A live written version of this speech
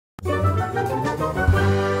Hello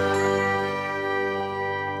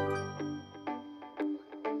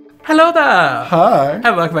there! Hi.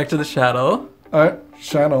 And welcome back to the channel.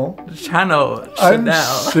 Channel. I'm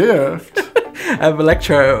Shift. I'm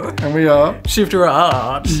Electro. And we are Shifter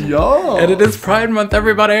Art. Yeah. And it is Pride Month,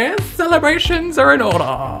 everybody. Celebrations are in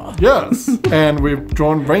order. Yes. And we've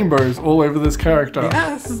drawn rainbows all over this character.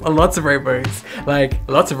 Yes. Lots of rainbows. Like,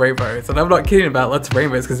 lots of rainbows. And I'm not kidding about lots of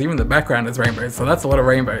rainbows because even the background is rainbows. So that's a lot of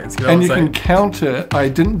rainbows. You know And what you I'm can count it. I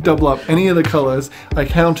didn't double up any of the colors. I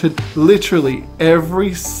counted literally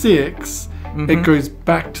every 6. It goes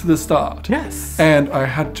back to the start. Yes. And I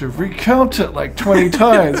had to recount it like 20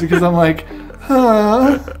 times because I'm like,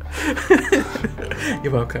 huh.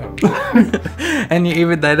 You're welcome. And you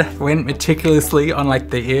even then went meticulously on like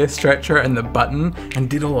the ear stretcher and the button and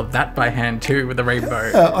did all of that by hand too with the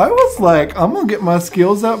rainbow. Yeah, I was like, I'm gonna get my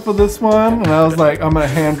skills out for this one. And I was like, I'm gonna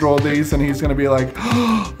hand draw these and he's gonna be like,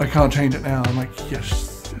 oh, I can't change it now. I'm like, yes.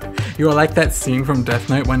 You're like that scene from Death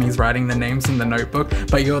Note when he's writing the names in the notebook,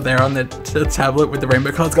 but you're there on the tablet with the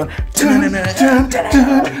rainbow cards going.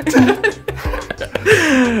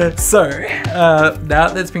 So, now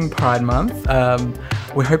that it's been Pride Month,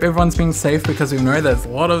 we hope everyone's being safe because we know there's a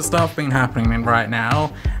lot of stuff being happening right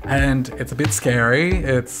now, and it's a bit scary.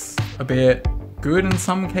 It's a bit good in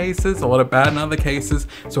some cases, a lot of bad in other cases.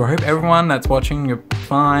 So I hope everyone that's watching, you're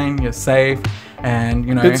fine, you're safe, and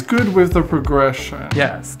you know. It's good with the progression.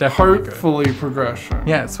 Yes, definitely. Hopefully good. Progression.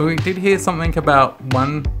 Yeah, so we did hear something about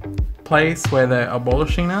one place where they're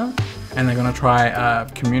abolishing it and they're going to try a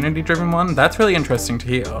community-driven one. That's really interesting to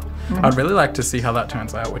hear. I'd really like to see how that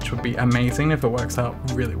turns out, which would be amazing if it works out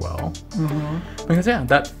really well. Because yeah,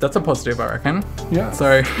 that's a positive, I reckon. Yeah.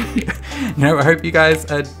 So, you know, I hope you guys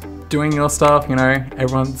are doing your stuff, you know,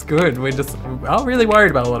 everyone's good. We're really worried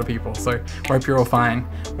about a lot of people, so I hope you're all fine.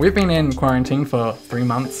 We've been in quarantine for 3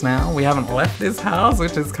 months now. We haven't left this house,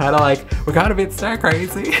 which is kind of like, we're kind of a bit stir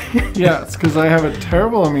crazy. Yeah, it's because I have a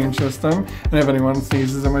terrible immune system, and if anyone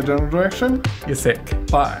sneezes in my general direction, you're sick.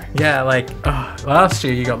 Bye. Yeah, like, last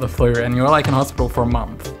year you got the flu and you were like in hospital for a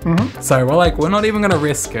month. So we're like, we're not even gonna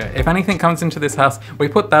risk it. If anything comes into this house, we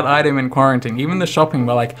put that item in quarantine. Even the shopping,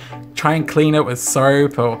 we're like, try and clean it with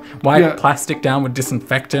soap or wipe plastic down with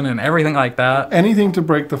disinfectant and everything like that. Anything to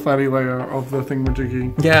break the fatty layer of the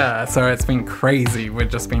thingamajiggy. Yeah, so it's been crazy. We've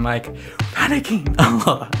just been like panicking a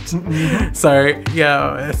lot. So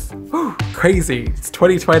yeah, it's crazy. It's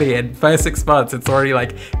 2020 and first 6 months, it's already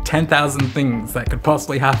like 10,000 things that could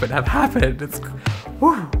possibly happen have happened. It's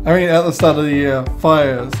I mean, at the start of the year,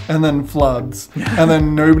 fires, and then floods, and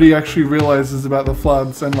then nobody actually realizes about the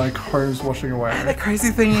floods and like homes washing away. The crazy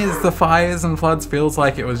thing is the fires and floods feels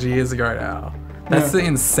like it was years ago now. That's the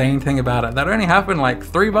insane thing about it. That only happened like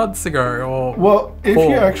 3 months ago or well, if 4.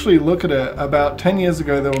 you actually look at it, about 10 years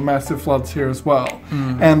ago there were massive floods here as well.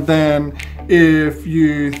 And then if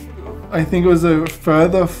you, I think it was a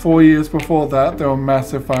further 4 years before that, there were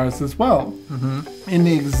massive fires as well. In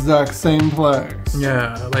the exact same place.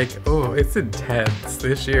 Yeah, like, oh, it's intense.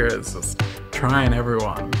 This year is just trying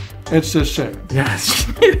everyone. It's just shit. Yeah,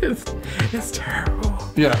 it's terrible.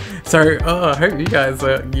 Yeah. So, I hope you guys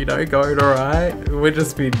are, you know, going alright. We've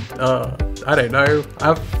just been, I don't know.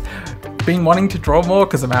 I've been wanting to draw more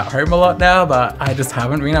because I'm at home a lot now, but I just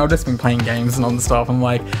haven't been. I've just been playing games non-stop. I'm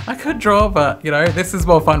like, I could draw, but, you know, this is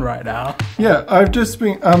more fun right now. Yeah,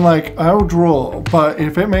 I'm like, I'll draw, but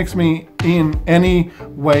if it makes me in any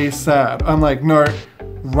way sad, I'm like, no.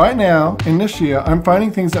 Right now, in this year, I'm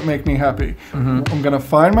finding things that make me happy. I'm gonna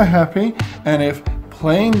find my happy, and if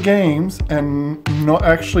playing games and not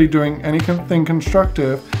actually doing anything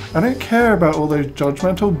constructive, I don't care about all those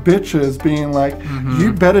judgmental bitches being like,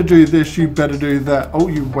 you better do this, you better do that. Oh,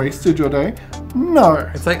 you wasted your day? No.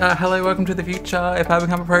 It's like, hello, welcome to the future. If I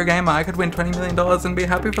become a pro gamer, I could win $20 million and be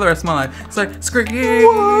happy for the rest of my life. It's like, screw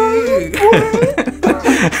you.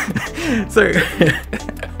 So,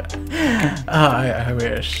 I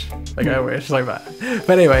wish. Like, I wish like that.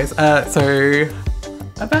 But anyways, so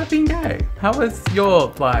about being gay. How was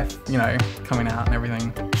your life, you know, coming out and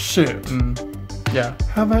everything? Shit. Yeah.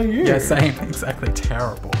 How about you? Yeah, same. Exactly.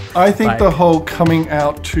 Terrible. I think the whole coming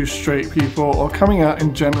out to straight people or coming out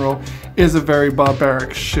in general is a very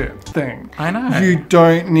barbaric shit thing. I know. You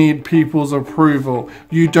don't need people's approval.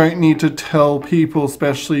 You don't need to tell people,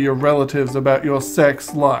 especially your relatives, about your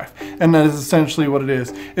sex life. And that is essentially what it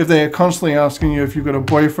is. If they are constantly asking you if you've got a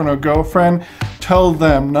boyfriend or girlfriend, tell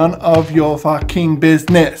them none of your fucking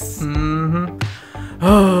business.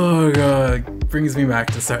 Oh god. brings me back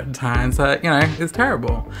to certain times that, you know, is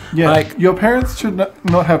terrible. Yeah, Like, your parents should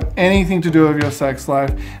not have anything to do with your sex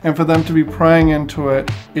life, and for them to be prying into it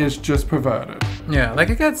is just perverted. yeah, like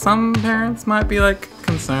I get some parents might be like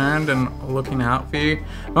concerned and looking out for you.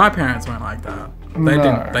 My parents weren't like that.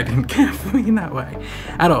 They didn't care for me in that way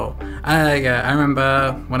at all. Yeah, I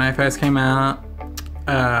remember when I first came out,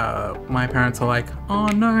 my parents were like, "Oh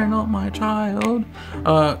no, not my child,"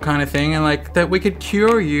 kind of thing, and like that we could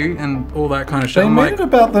cure you and all that kind of shit. They made it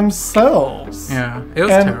about themselves. Yeah, it was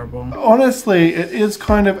terrible. Honestly, it is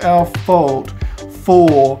kind of our fault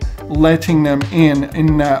for letting them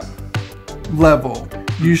in that level.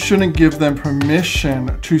 You shouldn't give them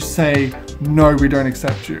permission to say, no, we don't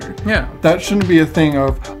accept you. Yeah. That shouldn't be a thing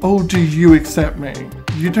of, oh, do you accept me?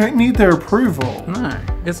 You don't need their approval. No,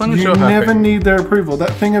 as long as You you're happy. never need their approval.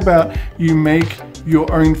 That thing about you make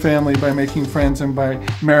your own family by making friends and by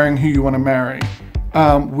marrying who you want to marry.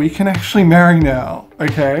 We can actually marry now,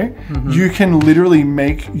 okay? You can literally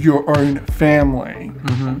make your own family.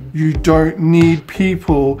 You don't need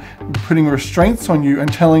people putting restraints on you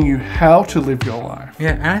and telling you how to live your life.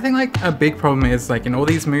 Yeah, and I think like a big problem is like in all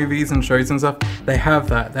these movies and shows and stuff, they have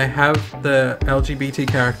that. They have the LGBT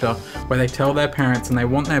character where they tell their parents and they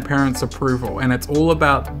want their parents' approval, and it's all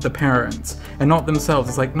about the parents and not themselves.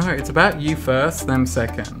 It's like, no, it's about you first, them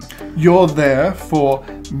second. You're there for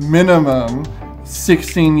minimum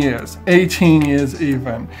 16 years, 18 years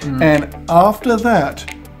even. And after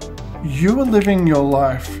that, you are living your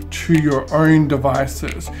life to your own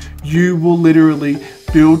devices. You will literally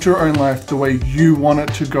build your own life the way you want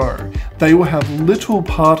it to go. They will have little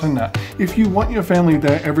part in that. If you want your family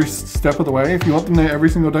there every step of the way, if you want them there every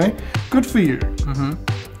single day, good for you.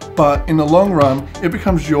 But in the long run, it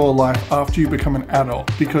becomes your life after you become an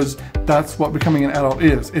adult, because that's what becoming an adult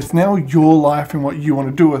is. It's now your life and what you want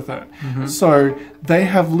to do with it. So they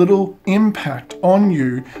have little impact on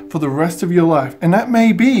you for the rest of your life. And that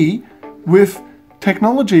may be, with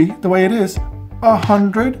technology the way it is,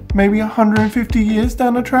 100, maybe 150 years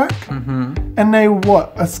down the track. And they,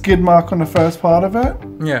 what, a skid mark on the first part of it?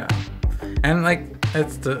 Yeah. And like,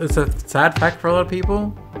 it's a sad fact for a lot of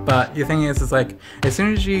people. But the thing is like, as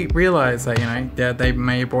soon as you realize that, you know, yeah, they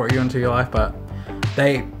may have brought you into your life, but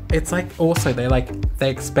it's like also they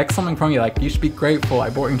expect something from you. Like, you should be grateful I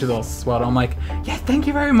brought you into this world. I'm like, yeah, thank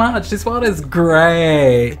you very much. This world is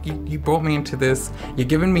great. You brought me into this. You're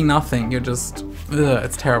giving me nothing. You're just,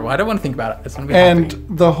 it's terrible. I don't want to think about it. I just want to be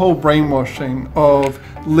happy. The whole brainwashing of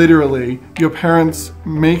literally your parents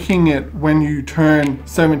making it when you turn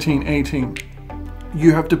 17, 18.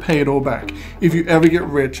 You have to pay it all back. If you ever get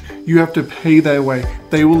rich, you have to pay their way.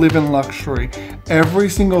 They will live in luxury. Every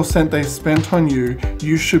single cent they spent on you,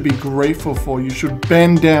 you should be grateful for. You should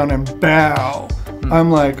bend down and bow. I'm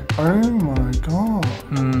like, oh my God.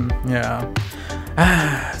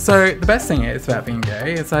 Yeah. So the best thing is about being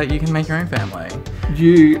gay is that you can make your own family.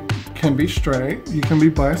 You can be straight, you can be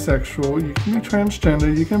bisexual, you can be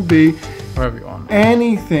transgender, you can be whatever you want.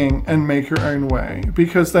 Anything and make your own way.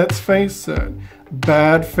 Because let's face it,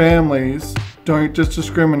 bad families don't just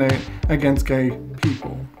discriminate against gay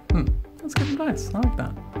people. That's good advice. I like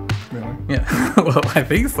that. Really? Yeah. Well, I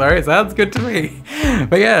think so. It sounds good to me.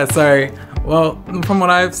 But yeah, so, well, from what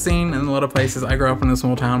I've seen in a lot of places, I grew up in a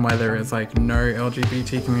small town where there is like no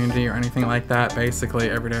LGBT community or anything like that. Basically,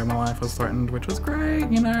 every day of my life was threatened, which was great,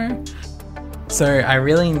 you know. So I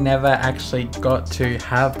really never actually got to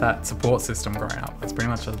have that support system growing up. I was pretty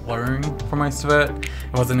much alone for most of it.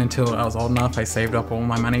 It wasn't until I was old enough I saved up all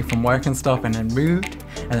my money from work and stuff and then moved,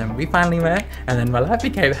 and then we finally met, and then my life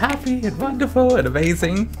became happy and wonderful and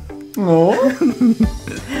amazing. Aww.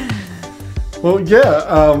 Well,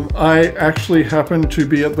 yeah, I actually happened to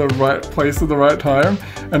be at the right place at the right time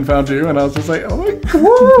and found you, and I was just like, oh my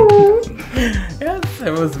God. Yes,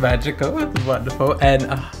 it was magical, it was wonderful, and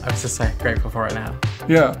I'm just so grateful for it now.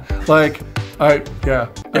 Yeah, like, I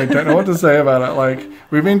don't know what to say about it. Like,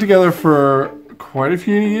 we've been together for quite a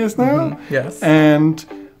few years now. Yes. And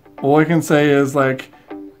all I can say is, like,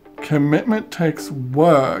 commitment takes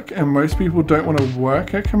work, and most people don't want to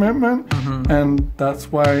work at commitment, and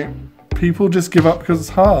that's why people just give up because it's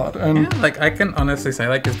hard. And yeah, like I can honestly say,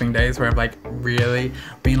 like, there's been days where I've like really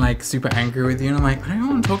been like super angry with you, and I'm like, I don't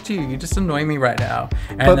want to talk to you. You just annoy me right now.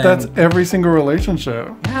 And but that's every single relationship.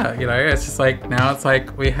 Yeah, you know, it's just like now it's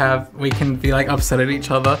like we can be like upset at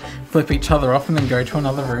each other, flip each other off, and then go to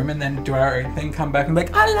another room and then do our own thing, come back and be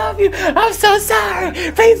like, I love you. I'm so sorry.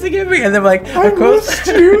 Please forgive me. And then we're like, of course. Missed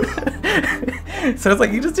you. So it's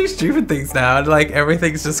like you just do stupid things now, and like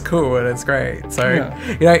everything's just cool and it's great. So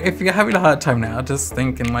you know, if you're having a hard time now, just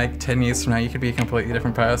think in like 10 years from now, you could be a completely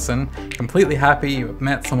different person, completely happy. You've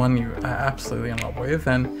met someone you are absolutely in love with,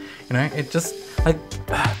 and you know, it just like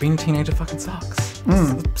being a teenager fucking sucks.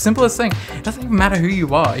 It's the simplest thing. It doesn't even matter who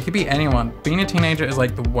you are. It could be anyone. Being a teenager is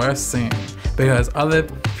like the worst thing because other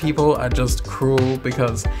people are just cruel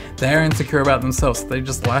because they're insecure about themselves. So they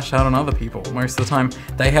just lash out on other people. Most of the time,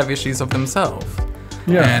 they have issues of themselves.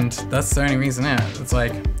 Yeah. And that's the only reason it's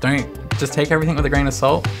like, don't just take everything with a grain of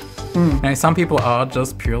salt. You know, some people are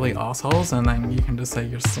just purely assholes, and then you can just say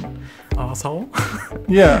you're just an asshole.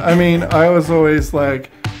 Yeah, I mean, I was always like,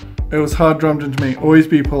 it was hard drummed into me, always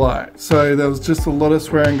be polite. So there was just a lot of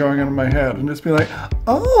swearing going on in my head, and just be like,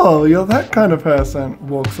 oh, you're that kind of person,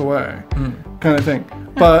 walks away, kind of thing.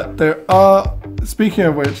 But there are, speaking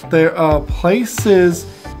of which, there are places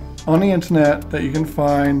on the internet that you can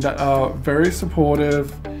find that are very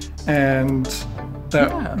supportive and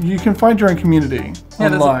that you can find your own community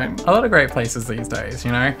online. There's a lot of great places these days,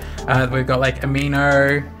 you know. We've got like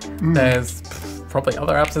Amino, there's probably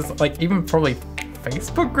other apps, there's like even probably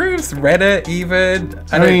Facebook groups, Reddit even.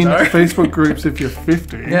 I mean, Facebook groups if you're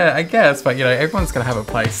 50. Yeah, I guess, but you know, everyone's gonna have a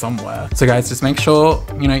place somewhere. So guys, just make sure,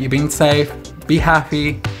 you know, you're being safe, be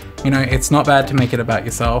happy. You know, it's not bad to make it about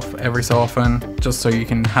yourself every so often, just so you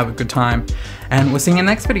can have a good time. And we'll see you in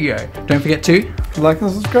the next video. Don't forget to like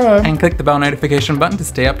and subscribe. And click the bell notification button to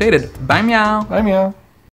stay updated. Bye, meow. Bye, meow.